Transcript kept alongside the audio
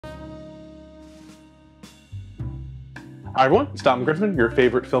Hi everyone, it's Dom Griffin, your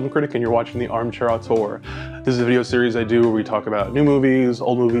favorite film critic, and you're watching the Armchair Auteur. This is a video series I do where we talk about new movies,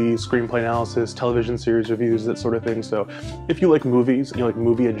 old movies, screenplay analysis, television series reviews, that sort of thing. So if you like movies, and you like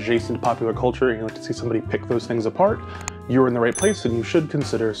movie-adjacent popular culture, and you like to see somebody pick those things apart, you're in the right place and you should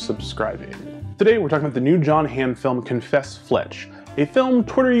consider subscribing. Today we're talking about the new Jon Hamm film Confess Fletch, a film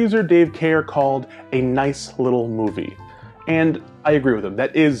Twitter user Dave Care called a nice little movie. And I agree with him.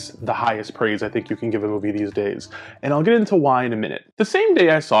 That is the highest praise I think you can give a movie these days. And I'll get into why in a minute. The same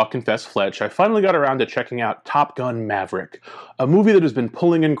day I saw Confess Fletch, I finally got around to checking out Top Gun Maverick, a movie that has been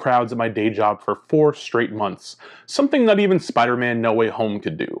pulling in crowds at my day job for 4 straight months, something not even Spider-Man No Way Home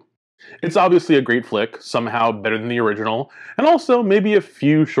could do. It's obviously a great flick, somehow better than the original, and also maybe a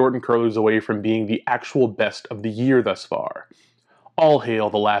few short and curlers away from being the actual best of the year thus far. All hail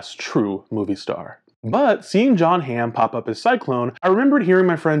the last true movie star. But seeing Jon Hamm pop up as Cyclone, I remembered hearing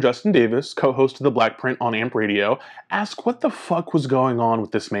my friend Justin Davis, co-host of the Black Print on AMP Radio, ask what the fuck was going on with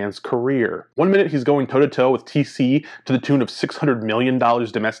this man's career. One minute he's going toe-to-toe with TC to the tune of $600 million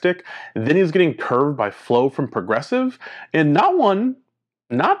domestic, then he's getting curved by Flo from Progressive, and not one,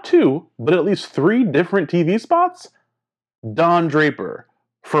 not two, but at least 3 different TV spots? Don Draper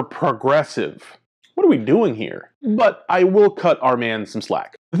for Progressive. What are we doing here? But I will cut our man some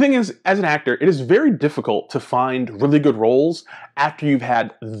slack. The thing is, as an actor, it is very difficult to find really good roles after you've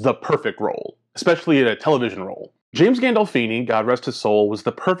had the perfect role, especially in a television role. James Gandolfini, God rest his soul, was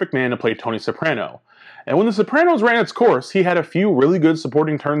the perfect man to play Tony Soprano. And when The Sopranos ran its course, he had a few really good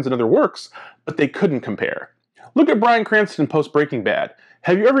supporting turns in other works, but they couldn't compare. Look at Bryan Cranston post Breaking Bad.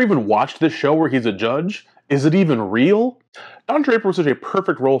 Have you ever even watched this show where he's a judge? Is it even real? Don Draper was such a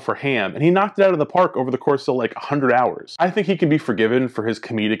perfect role for Hamm, and he knocked it out of the park over the course of like 100 hours. I think he can be forgiven for his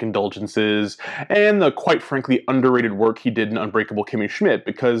comedic indulgences and the quite frankly underrated work he did in Unbreakable Kimmy Schmidt,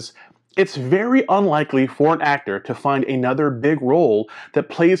 because it's very unlikely for an actor to find another big role that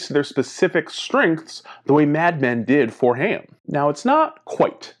plays to their specific strengths the way Mad Men did for Hamm. Now, it's not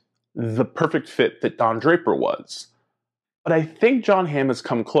quite the perfect fit that Don Draper was, but I think Jon Hamm has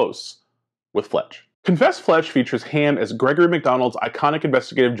come close with Fletch. Confess Fletch features Hamm as Gregory McDonald's iconic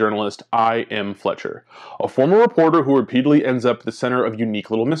investigative journalist, I. M. Fletcher, a former reporter who repeatedly ends up at the center of unique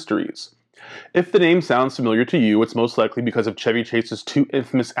little mysteries. If the name sounds familiar to you, it's most likely because of Chevy Chase's 2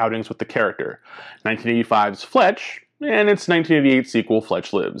 infamous outings with the character, 1985's Fletch and its 1988 sequel,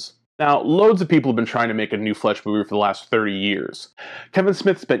 Fletch Lives. Now, loads of people have been trying to make a new Fletch movie for the last 30 years. Kevin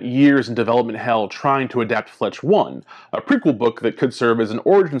Smith spent years in development hell trying to adapt Fletch 1, a prequel book that could serve as an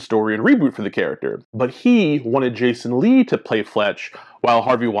origin story and reboot for the character. But he wanted Jason Lee to play Fletch, while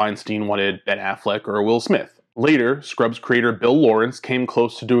Harvey Weinstein wanted Ben Affleck or Will Smith. Later, Scrubs creator Bill Lawrence came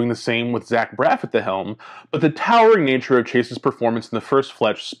close to doing the same with Zach Braff at the helm, but the towering nature of Chase's performance in the first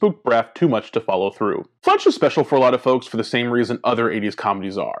Fletch spooked Braff too much to follow through. Fletch is special for a lot of folks for the same reason other 80s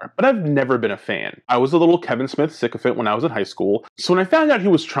comedies are, but I've never been a fan. I was a little Kevin Smith sycophant when I was in high school, so when I found out he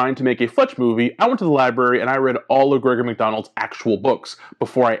was trying to make a Fletch movie, I went to the library and I read all of Gregory McDonald's actual books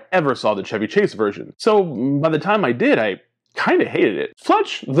before I ever saw the Chevy Chase version. So by the time I did, I kinda hated it.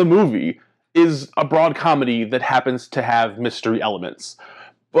 Fletch, the movie, is a broad comedy that happens to have mystery elements.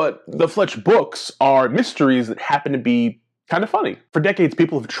 But the Fletch books are mysteries that happen to be kind of funny. For decades,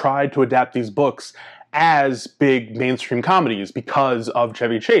 people have tried to adapt these books as big mainstream comedies because of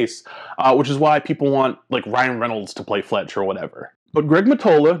Chevy Chase, which is why people want like Ryan Reynolds to play Fletch or whatever. But Greg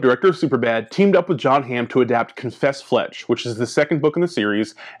Mottola, director of Superbad, teamed up with Jon Hamm to adapt Confess Fletch, which is the 2nd book in the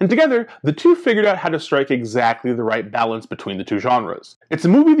series, and together, the two figured out how to strike exactly the right balance between the 2 genres. It's a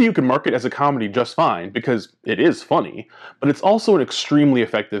movie that you can market as a comedy just fine, because it is funny, but it's also an extremely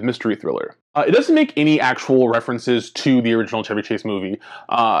effective mystery thriller. It doesn't make any actual references to the original Chevy Chase movie.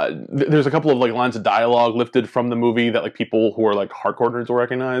 There's a couple of like lines of dialogue lifted from the movie that like people who are like hardcore nerds will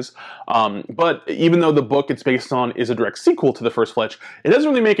recognize. But even though the book it's based on is a direct sequel to the first Fletch, it doesn't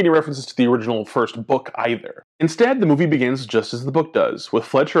really make any references to the original first book either. Instead, the movie begins just as the book does, with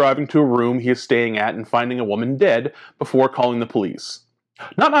Fletch arriving to a room he is staying at and finding a woman dead before calling the police.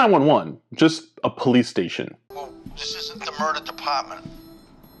 Not 911, just a police station. Well, this isn't the murder department.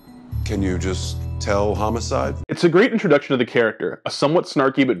 Can you just tell homicide? It's a great introduction to the character, a somewhat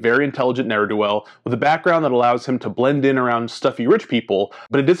snarky but very intelligent ne'er-do-well with a background that allows him to blend in around stuffy rich people,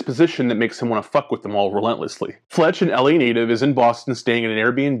 but a disposition that makes him want to fuck with them all relentlessly. Fletch, an LA native, is in Boston staying in an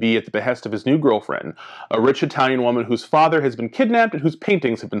Airbnb at the behest of his new girlfriend, a rich Italian woman whose father has been kidnapped and whose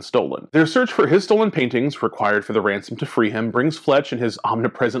paintings have been stolen. Their search for his stolen paintings, required for the ransom to free him, brings Fletch in his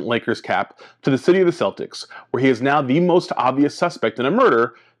omnipresent Lakers cap to the city of the Celtics, where he is now the most obvious suspect in a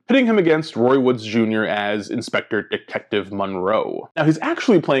murder pitting him against Roy Woods Jr. as Inspector Detective Monroe. Now, he's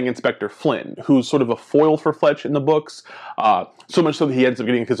actually playing Inspector Flynn, who's sort of a foil for Fletch in the books, so much so that he ends up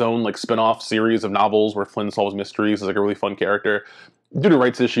getting his own like spin-off series of novels where Flynn solves mysteries. Is like a really fun character. Due to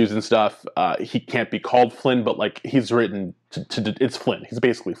rights issues and stuff, he can't be called Flynn, but like he's written it's Flynn. He's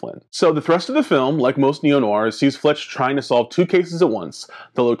basically Flynn. So the thrust of the film, like most neo-noirs, sees Fletch trying to solve two cases at once: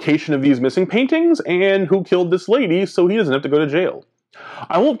 the location of these missing paintings and who killed this lady, so he doesn't have to go to jail.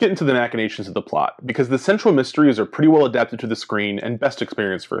 I won't get into the machinations of the plot, because the central mysteries are pretty well adapted to the screen and best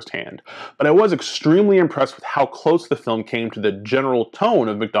experienced firsthand, but I was extremely impressed with how close the film came to the general tone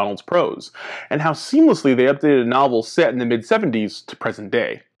of McDonald's prose, and how seamlessly they updated a novel set in the mid-70s to present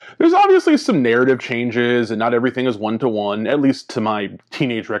day. There's obviously some narrative changes, and not everything is one-to-one, at least to my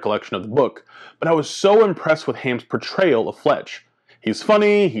teenage recollection of the book, but I was so impressed with Hamm's portrayal of Fletch. He's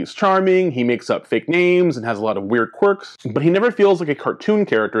funny, he's charming, he makes up fake names and has a lot of weird quirks, but he never feels like a cartoon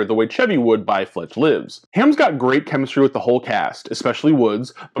character the way Chevy would by Fletch Lives. Hamm's got great chemistry with the whole cast, especially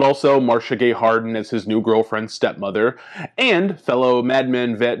Woods, but also Marcia Gay Harden as his new girlfriend's stepmother, and fellow Mad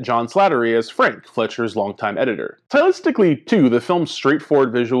Men vet John Slattery as Frank, Fletcher's longtime editor. Stylistically, too, the film's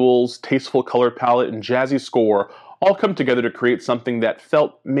straightforward visuals, tasteful color palette, and jazzy score all come together to create something that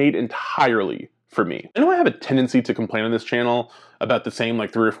felt made entirely for me. I know I have a tendency to complain on this channel about the same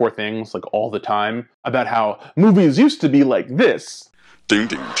like 3 or 4 things like all the time, about how movies used to be like this, but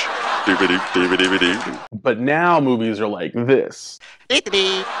now movies are like this.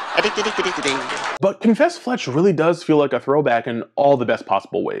 But Confess Fletch really does feel like a throwback in all the best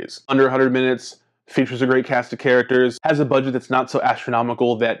possible ways. Under 100 minutes, features a great cast of characters, has a budget that's not so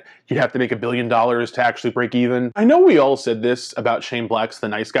astronomical that you'd have to make $1 billion to actually break even. I know we all said this about Shane Black's The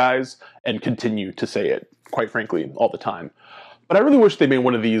Nice Guys, and continue to say it, quite frankly, all the time. But I really wish they made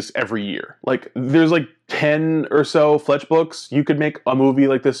one of these every year. Like, there's like 10 or so Fletch books. You could make a movie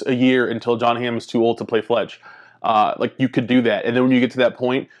like this a year until Jon Hamm is too old to play Fletch. Like, you could do that. And then when you get to that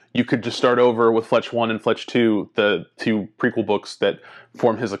point, you could just start over with Fletch 1 and Fletch 2, the 2 prequel books that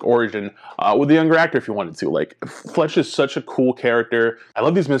form his like origin, with a younger actor if you wanted to. Like, Fletch is such a cool character. I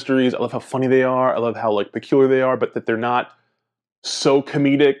love these mysteries. I love how funny they are. I love how like peculiar they are, but that they're not so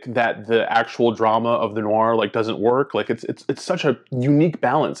comedic that the actual drama of the noir like doesn't work. Like, it's such a unique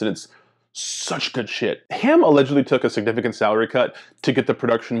balance, and it's such good shit. Hamm allegedly took a significant salary cut to get the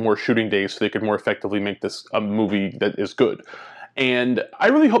production more shooting days so they could more effectively make this a movie that is good. And I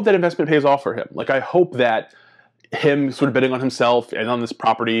really hope that investment pays off for him. Like, I hope that him sort of betting on himself and on this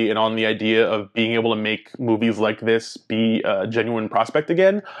property and on the idea of being able to make movies like this be a genuine prospect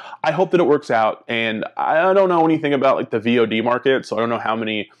again, I hope that it works out. And I don't know anything about like the VOD market, so I don't know how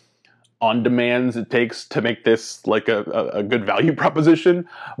many on-demands it takes to make this like a good value proposition,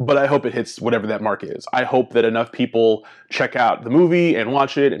 but I hope it hits whatever that mark is. I hope that enough people check out the movie and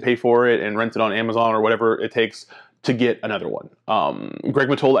watch it and pay for it and rent it on Amazon or whatever it takes to get another one. Greg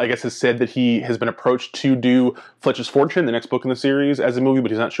Mottola, I guess, has said that he has been approached to do Fletch's Fortune, the next book in the series, as a movie, but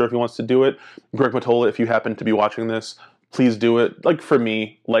he's not sure if he wants to do it. Greg Mottola, if you happen to be watching this, please do it. Like, for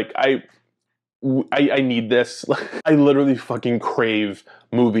me, like, I need this. I literally fucking crave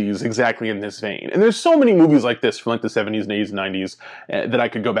movies exactly in this vein. And there's so many movies like this from like the 70s and 80s and 90s that I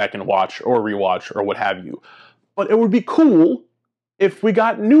could go back and watch or rewatch or what have you. But it would be cool if we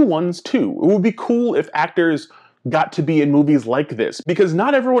got new ones too. It would be cool if actors got to be in movies like this, because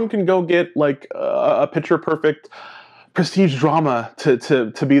not everyone can go get like a picture perfect prestige drama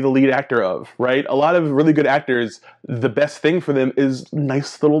to be the lead actor of, right? A lot of really good actors, the best thing for them is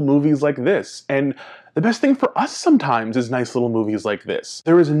nice little movies like this. And the best thing for us sometimes is nice little movies like this.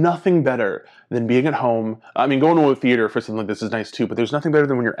 There is nothing better than being at home. I mean, going to a theater for something like this is nice too, but there's nothing better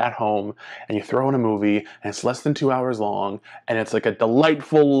than when you're at home and you throw in a movie and it's less than 2 hours long and it's like a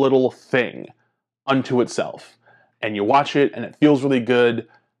delightful little thing unto itself. And you watch it and it feels really good.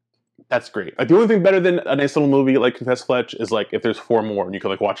 That's great. Like, the only thing better than a nice little movie like Confess Fletch is like if there's 4 more and you can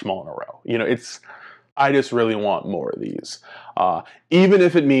like watch them all in a row. You know, I just really want more of these. Even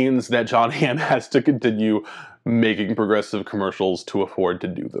if it means that Jon Hamm has to continue making progressive commercials to afford to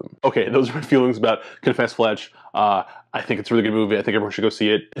do them. Okay, those are my feelings about Confess Fletch. I think it's a really good movie. I think everyone should go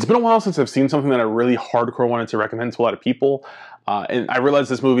see it. It's been a while since I've seen something that I really hardcore wanted to recommend to a lot of people. And I realized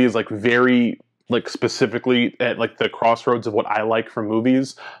this movie is like very like specifically at like the crossroads of what I like from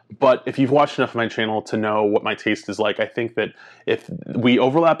movies. But if you've watched enough of my channel to know what my taste is like, I think that if we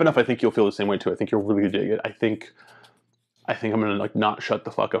overlap enough, I think you'll feel the same way too. I think you'll really dig it. I think I think I'm gonna like not shut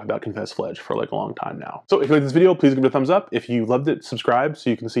the fuck up about Confess Fletch for like a long time now. So if you like this video, please give it a thumbs up. If you loved it, subscribe so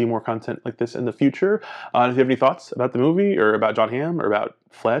you can see more content like this in the future. And if you have any thoughts about the movie or about Jon Hamm or about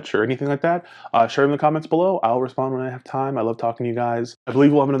Fletch or anything like that, share them in the comments below. I'll respond when I have time. I love talking to you guys. I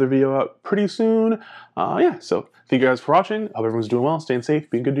believe we'll have another video out pretty soon. Yeah, so thank you guys for watching. Hope everyone's doing well, staying safe,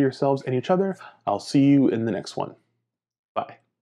 being good to yourselves and each other. I'll see you in the next one. Bye.